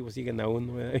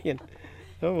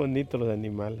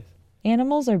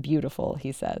 Animals are beautiful,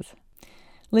 he says.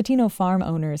 Latino farm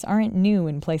owners aren't new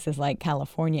in places like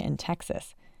California and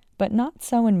Texas, but not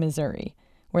so in Missouri,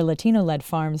 where Latino-led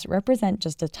farms represent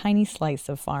just a tiny slice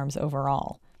of farms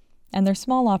overall. And they're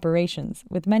small operations,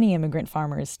 with many immigrant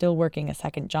farmers still working a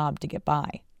second job to get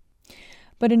by.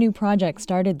 But a new project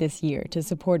started this year to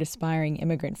support aspiring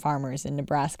immigrant farmers in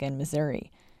Nebraska and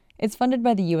Missouri. It's funded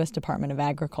by the U.S. Department of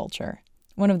Agriculture.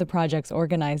 One of the project's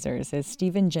organizers is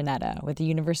Stephen Janetta with the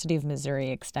University of Missouri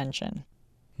Extension.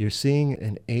 You're seeing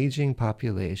an aging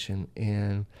population,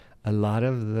 and a lot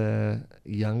of the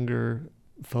younger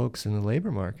folks in the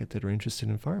labor market that are interested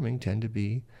in farming tend to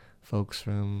be folks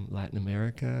from Latin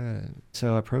America.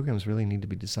 So our programs really need to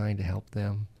be designed to help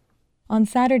them. On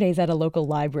Saturdays at a local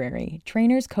library,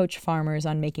 trainers coach farmers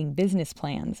on making business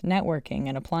plans, networking,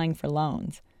 and applying for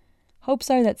loans.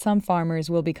 Hopes are that some farmers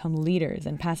will become leaders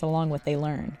and pass along what they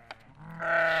learn.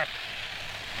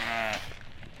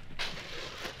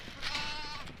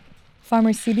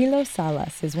 Farmer Cirilo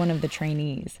Salas is one of the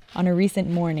trainees. On a recent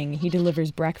morning, he delivers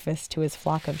breakfast to his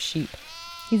flock of sheep.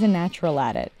 He's a natural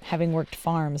at it, having worked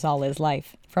farms all his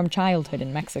life, from childhood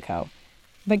in Mexico.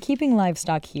 But keeping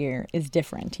livestock here is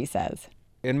different, he says.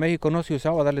 En México no se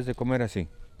usaba darles de comer así.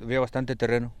 Había bastante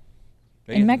terreno.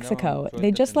 In Mexico,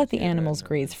 they just let the animals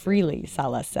graze freely,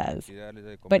 Salas says.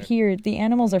 But here, the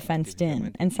animals are fenced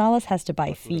in, and Salas has to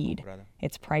buy feed.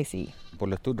 It's pricey. 2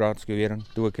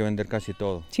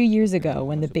 years ago,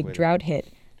 when the big drought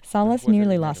hit, Salas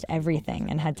nearly lost everything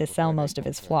and had to sell most of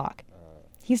his flock.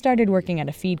 He started working at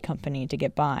a feed company to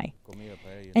get by.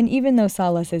 And even though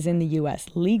Salas is in the U.S.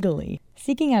 legally,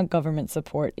 seeking out government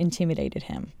support intimidated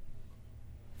him.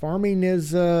 Farming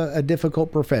is a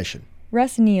difficult profession.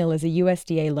 Russ Neal is a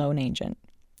USDA loan agent.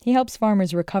 He helps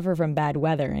farmers recover from bad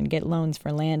weather and get loans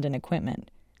for land and equipment.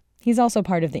 He's also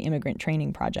part of the Immigrant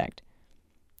Training Project.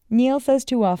 Neal says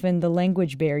too often the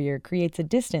language barrier creates a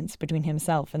distance between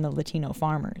himself and the Latino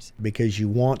farmers. Because you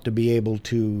want to be able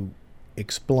to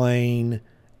explain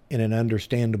in an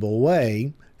understandable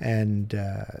way, and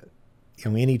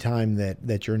anytime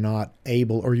that you're not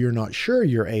able or you're not sure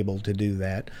you're able to do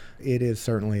that, it is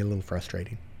certainly a little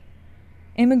frustrating.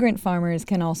 Immigrant farmers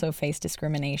can also face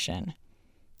discrimination.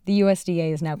 The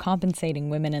USDA is now compensating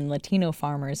women and Latino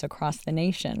farmers across the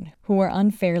nation who were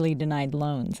unfairly denied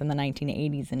loans in the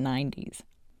 1980s and 90s.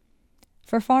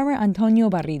 For farmer Antonio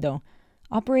Barrido,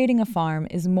 operating a farm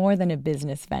is more than a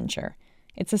business venture.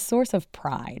 It's a source of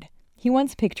pride. He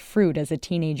once picked fruit as a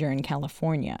teenager in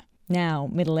California. Now,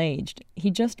 middle-aged, he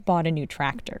just bought a new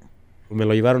tractor. Me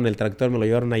lo llevaron el tractor, me lo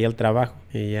llevaron ahí al trabajo.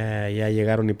 Y ya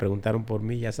llegaron y preguntaron por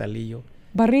mí, ya salí yo.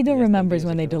 Barrido remembers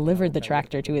when they delivered the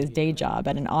tractor to his day job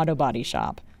at an auto body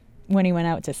shop. When he went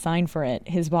out to sign for it,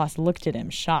 his boss looked at him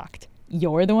shocked.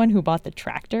 "You're the one who bought the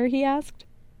tractor?" he asked.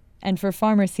 And for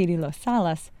farmer Cirilo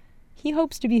Salas, he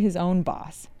hopes to be his own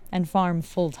boss and farm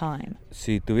full-time.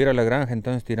 Si tuviera la granja,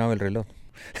 entonces tiraba el reloj.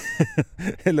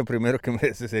 Es lo primero que me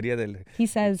deshacería del... He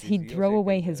says he'd throw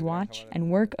away his watch and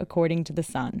work according to the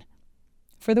sun.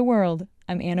 For The World,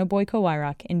 I'm Anna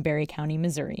Boyko-Wyrock in Berry County,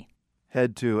 Missouri.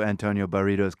 Head to Antonio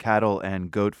Barrido's cattle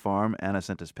and goat farm. Anna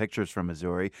sent us pictures from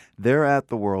Missouri. They're at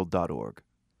theworld.org.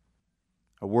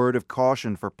 A word of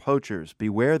caution for poachers.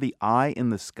 Beware the eye in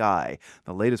the sky.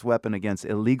 The latest weapon against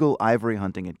illegal ivory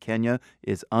hunting in Kenya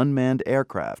is unmanned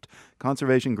aircraft.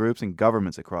 Conservation groups and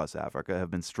governments across Africa have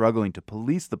been struggling to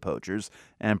police the poachers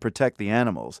and protect the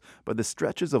animals, but the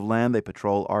stretches of land they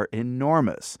patrol are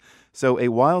enormous. So a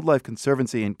wildlife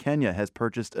conservancy in Kenya has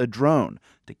purchased a drone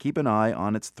to keep an eye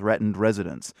on its threatened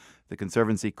residents. The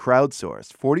conservancy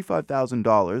crowdsourced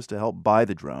 $45,000 to help buy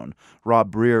the drone.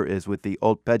 Rob Breer is with the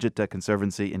Olpejeta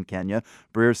Conservancy in Kenya.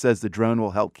 Breer says the drone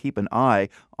will help keep an eye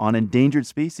on endangered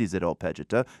species at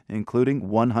Olpejeta, including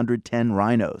 110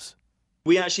 rhinos.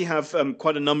 We actually have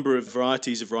quite a number of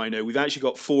varieties of rhino. We've actually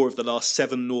got 4 of the last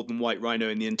 7 northern white rhino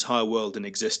in the entire world in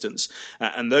existence.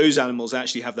 And those animals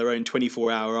actually have their own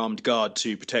 24-hour armed guard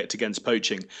to protect against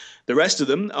poaching. The rest of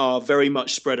them are very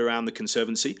much spread around the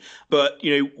conservancy. But,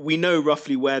 we know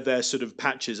roughly where their sort of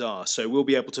patches are. So we'll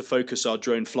be able to focus our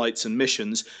drone flights and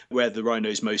missions where the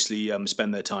rhinos mostly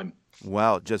spend their time.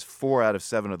 Wow, just 4 out of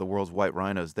 7 of the world's white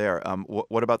rhinos there.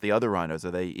 What about the other rhinos?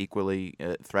 Are they equally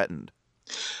threatened?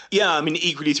 Yeah,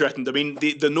 equally threatened.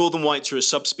 The northern whites are a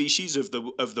subspecies of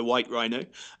the white rhino,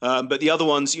 but the other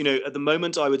ones, at the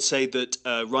moment, I would say that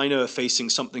rhino are facing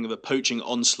something of a poaching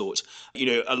onslaught.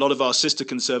 A lot of our sister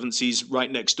conservancies right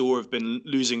next door have been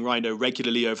losing rhino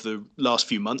regularly over the last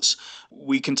few months.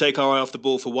 We can take our eye off the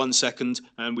ball for 1 second,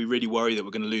 and we really worry that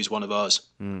we're going to lose one of ours.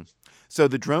 So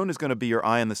the drone is going to be your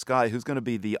eye in the sky. Who's going to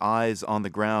be the eyes on the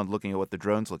ground looking at what the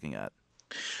drone's looking at?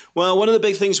 Well, one of the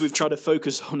big things we've tried to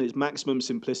focus on is maximum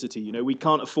simplicity. We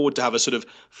can't afford to have a sort of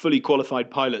fully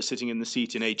qualified pilot sitting in the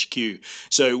seat in HQ.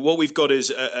 So what we've got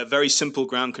is a very simple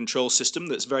ground control system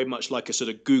that's very much like a sort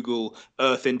of Google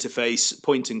Earth interface,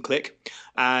 point and click.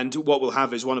 And what we'll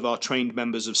have is one of our trained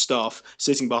members of staff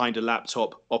sitting behind a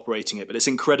laptop operating it. But it's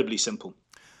incredibly simple.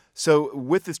 So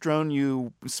with this drone,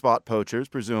 you spot poachers,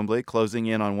 presumably, closing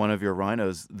in on one of your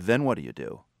rhinos. Then what do you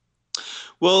do?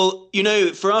 Well,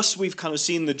 for us, we've kind of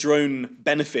seen the drone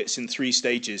benefits in 3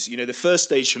 stages. The first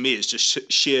stage for me is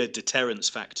just sheer deterrence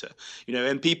factor.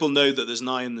 And people know that there's an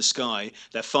eye in the sky.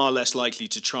 They're far less likely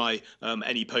to try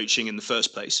any poaching in the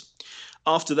first place.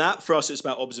 After that, for us, it's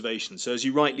about observation. So as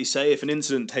you rightly say, if an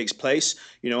incident takes place,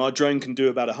 our drone can do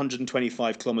about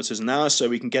 125 kilometers an hour, so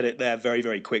we can get it there very,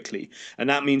 very quickly. And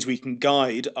that means we can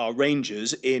guide our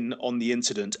rangers in on the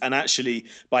incident. And actually,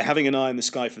 by having an eye in the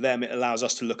sky for them, it allows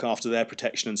us to look after their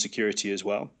protection and security as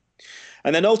well.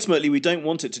 And then ultimately, we don't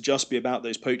want it to just be about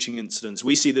those poaching incidents.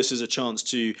 We see this as a chance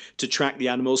to track the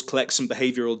animals, collect some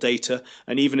behavioral data,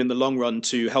 and even in the long run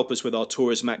to help us with our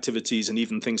tourism activities and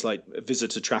even things like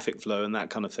visitor traffic flow and that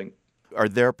kind of thing. Are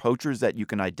there poachers that you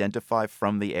can identify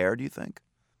from the air, do you think?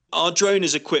 Our drone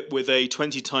is equipped with a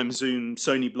 20x zoom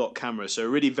Sony block camera, so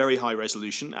really very high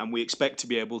resolution, and we expect to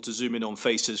be able to zoom in on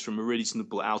faces from a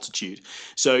reasonable altitude.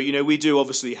 So, we do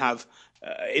obviously have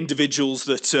individuals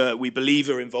that we believe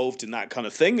are involved in that kind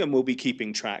of thing, and we'll be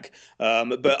keeping track.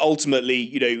 But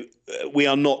ultimately, we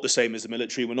are not the same as the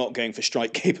military. We're not going for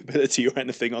strike capability or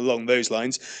anything along those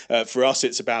lines. For us,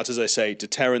 it's about, as I say,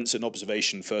 deterrence and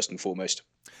observation first and foremost.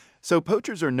 So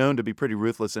poachers are known to be pretty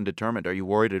ruthless and determined. Are you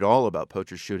worried at all about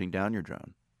poachers shooting down your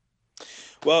drone?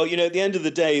 Well, at the end of the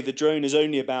day, the drone is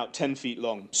only about 10 feet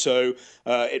long. So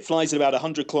it flies at about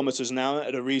 100 kilometers an hour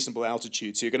at a reasonable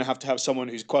altitude. So you're going to have someone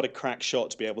who's quite a crack shot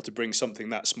to be able to bring something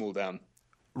that small down.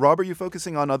 Rob, are you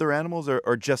focusing on other animals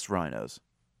or just rhinos?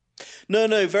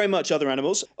 No, very much other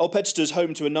animals. Olpejeta is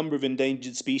home to a number of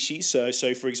endangered species.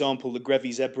 So for example, the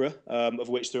Grevy's zebra, of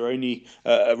which there are only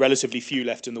relatively few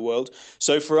left in the world.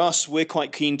 So for us, we're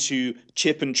quite keen to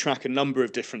chip and track a number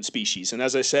of different species. And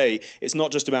as I say, it's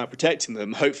not just about protecting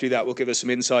them. Hopefully that will give us some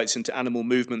insights into animal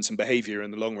movements and behavior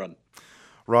in the long run.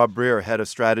 Rob Breer, Head of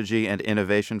Strategy and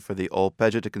Innovation for the Ol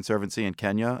Pejeta Conservancy in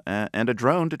Kenya. And a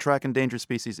drone to track endangered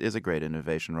species is a great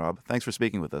innovation, Rob. Thanks for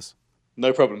speaking with us.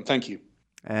 No problem. Thank you.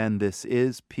 And this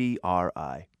is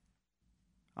PRI.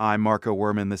 I'm Marco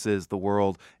Werman. This is The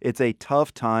World. It's a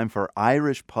tough time for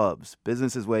Irish pubs.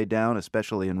 Business is way down,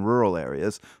 especially in rural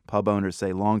areas. Pub owners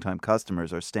say longtime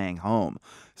customers are staying home.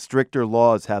 Stricter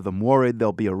laws have them worried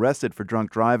they'll be arrested for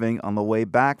drunk driving on the way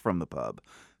back from the pub.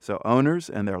 So owners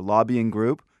and their lobbying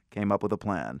group came up with a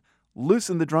plan.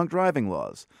 Loosen the drunk driving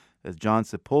laws. As John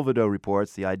Sepulveda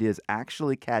reports, the idea is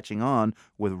actually catching on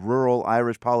with rural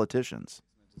Irish politicians.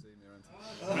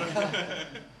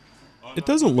 It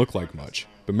doesn't look like much,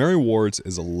 but Mary Ward's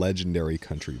is a legendary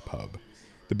country pub.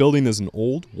 The building is an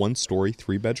old, one-story,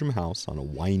 three-bedroom house on a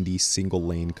windy,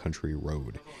 single-lane country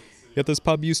road. Yet this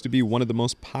pub used to be one of the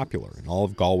most popular in all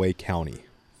of Galway County,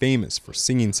 famous for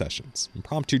singing sessions,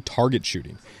 impromptu target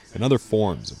shooting, and other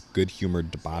forms of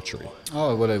good-humored debauchery.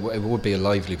 Oh, well, it would be a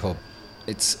lively pub.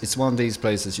 It's one of these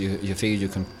places you feel you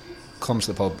can come to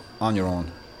the pub on your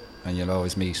own, and you'll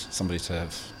always meet somebody to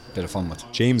have a bit of fun with.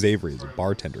 James Avery is a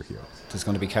bartender here. There's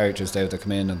going to be characters there that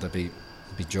come in and they'll be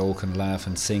joking,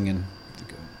 laughing, singing.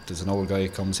 There's an old guy who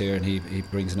comes here and he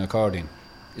brings an accordion.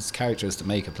 It's characters that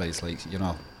make a place,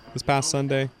 This past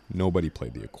Sunday, nobody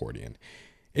played the accordion.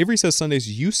 Avery says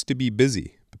Sundays used to be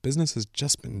busy, but business has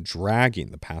just been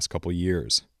dragging the past couple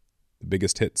years. The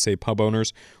biggest hit, say pub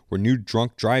owners, were new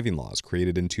drunk driving laws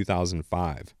created in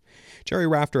 2005. Jerry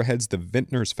Rafter heads the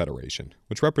Vintners Federation,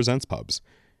 which represents pubs.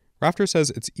 Rafter says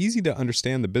it's easy to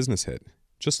understand the business hit.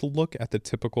 Just look at the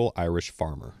typical Irish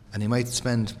farmer. And he might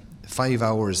spend 5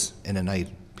 hours in a night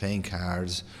playing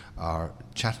cards or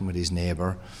chatting with his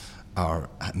neighbour or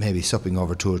maybe supping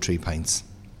over 2 or 3 pints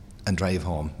and drive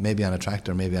home, maybe on a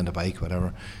tractor, maybe on a bike,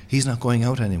 whatever. He's not going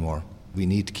out anymore. We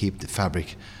need to keep the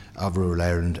fabric of rural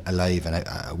Ireland alive,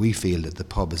 and we feel that the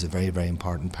pub is a very, very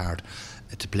important part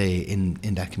to play in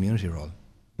that community role.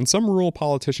 And some rural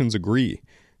politicians agree.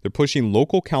 They're pushing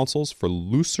local councils for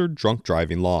looser drunk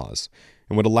driving laws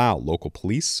and would allow local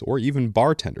police or even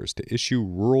bartenders to issue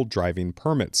rural driving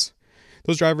permits.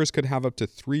 Those drivers could have up to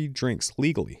 3 drinks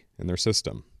legally in their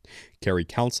system. Kerry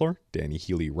councillor Danny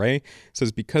Healy-Ray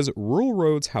says because rural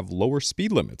roads have lower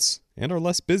speed limits and are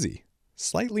less busy,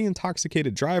 slightly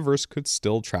intoxicated drivers could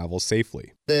still travel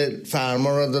safely. The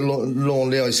farmer or the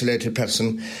lonely, isolated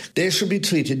person, they should be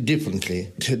treated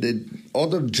differently to the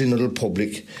other general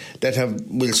public that have,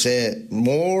 we'll say,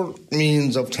 more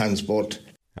means of transport.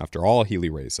 After all,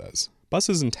 Healy-Ray says,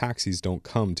 buses and taxis don't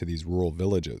come to these rural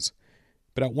villages.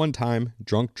 But at one time,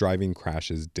 drunk driving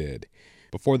crashes did.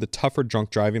 Before the tougher drunk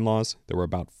driving laws, there were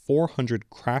about 400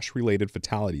 crash-related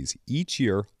fatalities each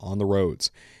year on the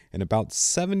roads, and about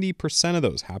 70% of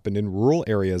those happened in rural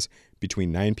areas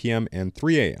between 9 p.m. and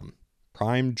 3 a.m.,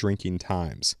 prime drinking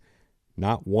times.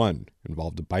 Not one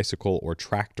involved a bicycle or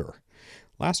tractor.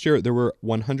 Last year, there were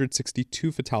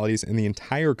 162 fatalities in the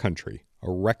entire country, a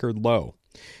record low.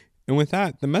 And with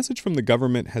that, the message from the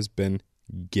government has been,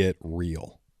 get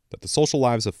real. That the social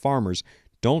lives of farmers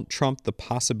don't trump the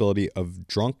possibility of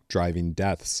drunk driving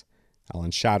deaths.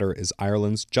 Alan Shatter is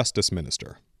Ireland's Justice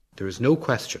Minister. There is no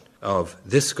question of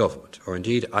this government, or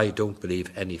indeed I don't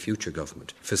believe any future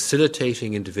government,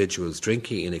 facilitating individuals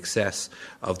drinking in excess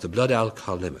of the blood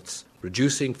alcohol limits.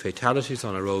 Reducing fatalities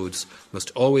on our roads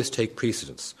must always take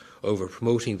precedence over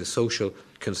promoting the social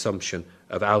consumption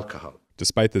of alcohol.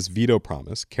 Despite this veto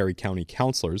promise, Kerry County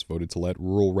councillors voted to let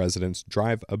rural residents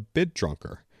drive a bit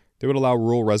drunker. They would allow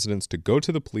rural residents to go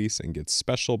to the police and get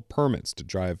special permits to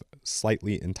drive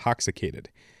slightly intoxicated.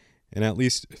 And at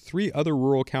least 3 other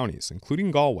rural counties, including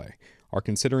Galway, are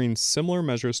considering similar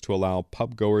measures to allow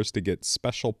pub goers to get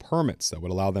special permits that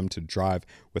would allow them to drive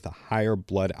with a higher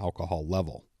blood alcohol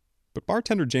level. But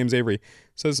bartender James Avery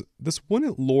says this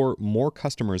wouldn't lure more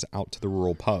customers out to the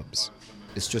rural pubs.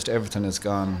 It's just everything has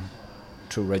gone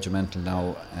through regimental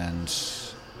now, and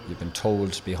you've been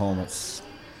told to be home at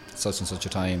such and such a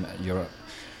time.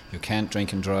 You can't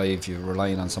drink and drive. You're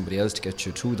relying on somebody else to get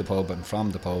you to the pub and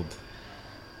from the pub,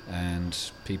 and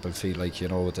people feel like,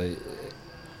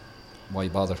 why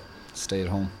bother? Stay at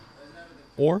home.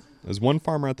 Or, as one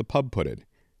farmer at the pub put it,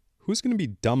 who's going to be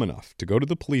dumb enough to go to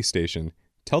the police station,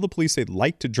 tell the police they'd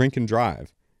like to drink and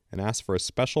drive, and ask for a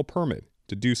special permit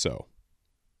to do so?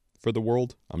 For The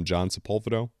World, I'm John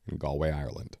Sepulveda in Galway,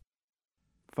 Ireland.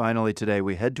 Finally today,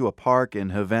 we head to a park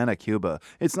in Havana, Cuba.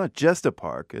 It's not just a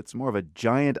park, it's more of a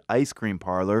giant ice cream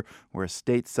parlor where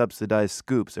state-subsidized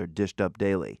scoops are dished up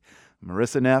daily.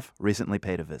 Marissa Neff recently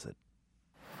paid a visit.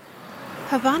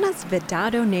 Havana's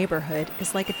Vedado neighborhood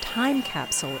is like a time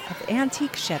capsule of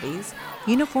antique Chevys,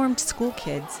 uniformed school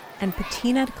kids, and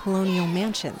patinaed colonial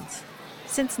mansions.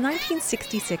 Since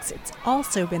 1966, it's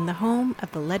also been the home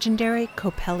of the legendary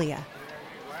Coppelia.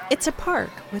 It's a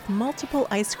park with multiple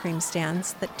ice cream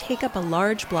stands that take up a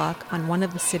large block on one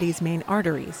of the city's main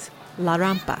arteries, La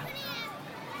Rampa.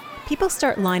 People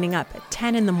start lining up at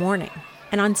 10 in the morning,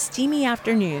 and on steamy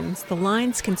afternoons, the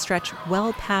lines can stretch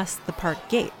well past the park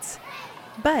gates.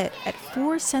 But at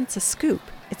 4 cents a scoop,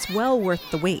 it's well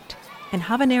worth the wait, and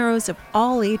habaneros of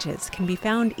all ages can be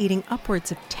found eating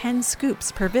upwards of 10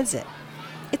 scoops per visit.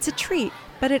 It's a treat,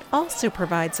 but it also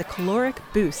provides a caloric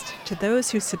boost to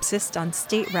those who subsist on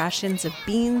state rations of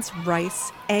beans,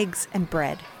 rice, eggs, and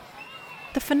bread.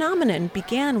 The phenomenon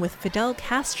began with Fidel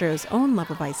Castro's own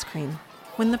love of ice cream.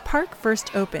 When the park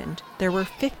first opened, there were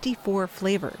 54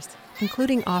 flavors,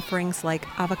 including offerings like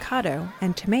avocado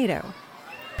and tomato.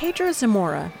 Pedro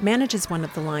Zamora manages one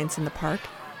of the lines in the park,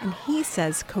 and he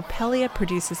says Coppelia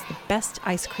produces the best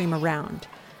ice cream around,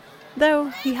 though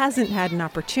he hasn't had an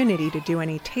opportunity to do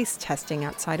any taste testing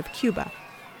outside of Cuba.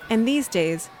 And these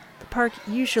days, the park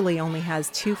usually only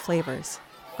has 2 flavors.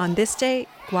 On this day,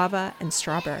 guava and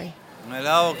strawberry. Un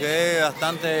helado que es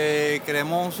bastante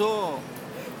cremoso,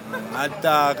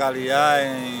 alta calidad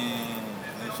en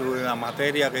la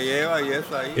materia que lleva y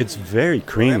eso ahí. It's very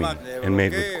creamy and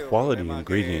made with quality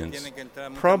ingredients.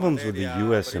 Problems with the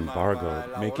U.S. embargo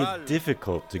make it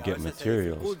difficult to get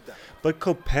materials, but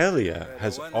Coppelia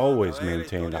has always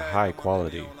maintained a high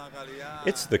quality.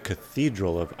 It's the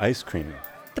cathedral of ice cream.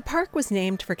 The park was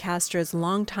named for Castro's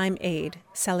longtime aide,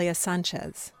 Celia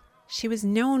Sanchez. She was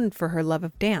known for her love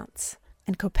of dance,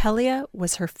 and Coppelia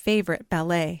was her favorite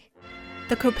ballet.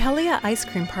 The Coppelia Ice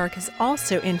Cream Park has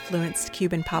also influenced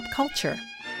Cuban pop culture.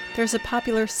 There's a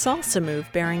popular salsa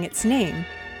move bearing its name,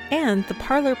 and the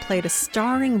parlor played a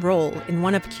starring role in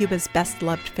one of Cuba's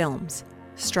best-loved films,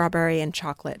 Strawberry and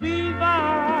Chocolate. Viva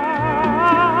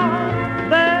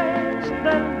desde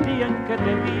el día en que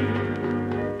te vi,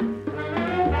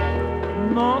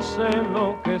 no sé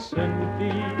lo que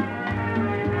sentí,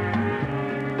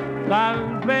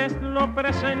 tal vez lo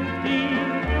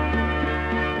presentí.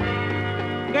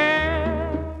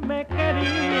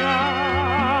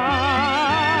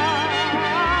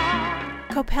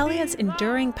 Coppelia's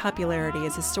enduring popularity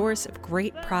is a source of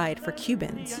great pride for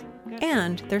Cubans,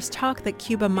 and there's talk that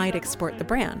Cuba might export the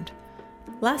brand.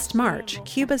 Last March,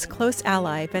 Cuba's close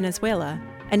ally, Venezuela,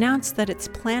 announced that it's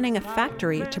planning a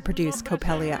factory to produce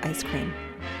Coppelia ice cream,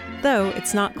 though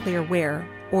it's not clear where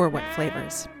or what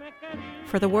flavors.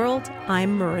 For The World,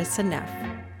 I'm Marissa Neff.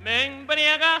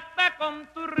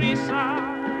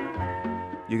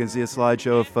 You can see a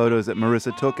slideshow of photos that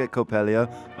Marissa took at Coppelia.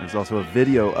 There's also a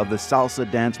video of the salsa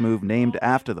dance move named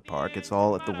after the park. It's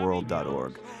all at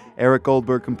theworld.org. Eric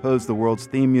Goldberg composed The World's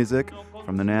theme music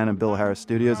from the Nan and Bill Harris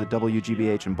studios at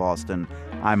WGBH in Boston.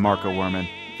 I'm Marco Werman.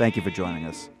 Thank you for joining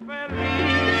us.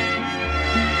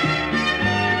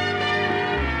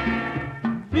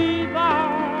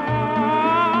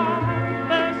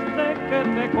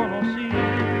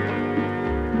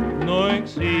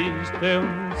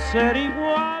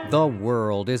 The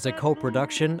World is a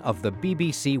co-production of the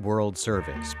BBC World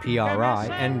Service, PRI,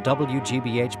 and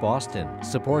WGBH Boston,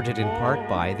 supported in part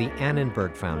by the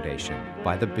Annenberg Foundation,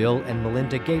 by the Bill and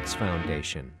Melinda Gates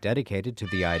Foundation, dedicated to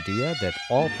the idea that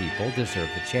all people deserve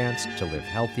the chance to live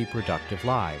healthy, productive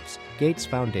lives,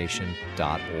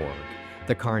 gatesfoundation.org,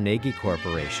 the Carnegie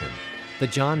Corporation, the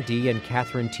John D. and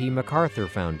Catherine T. MacArthur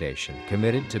Foundation,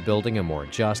 committed to building a more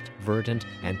just, verdant,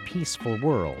 and peaceful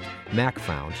world,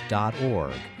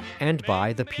 macfound.org, and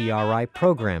by the PRI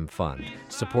Program Fund,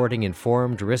 supporting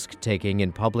informed risk-taking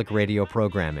in public radio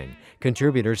programming.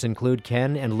 Contributors include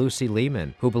Ken and Lucy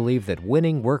Lehman, who believe that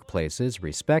winning workplaces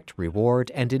respect,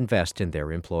 reward, and invest in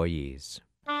their employees.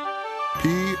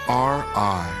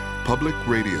 PRI, Public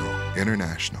Radio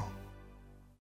International.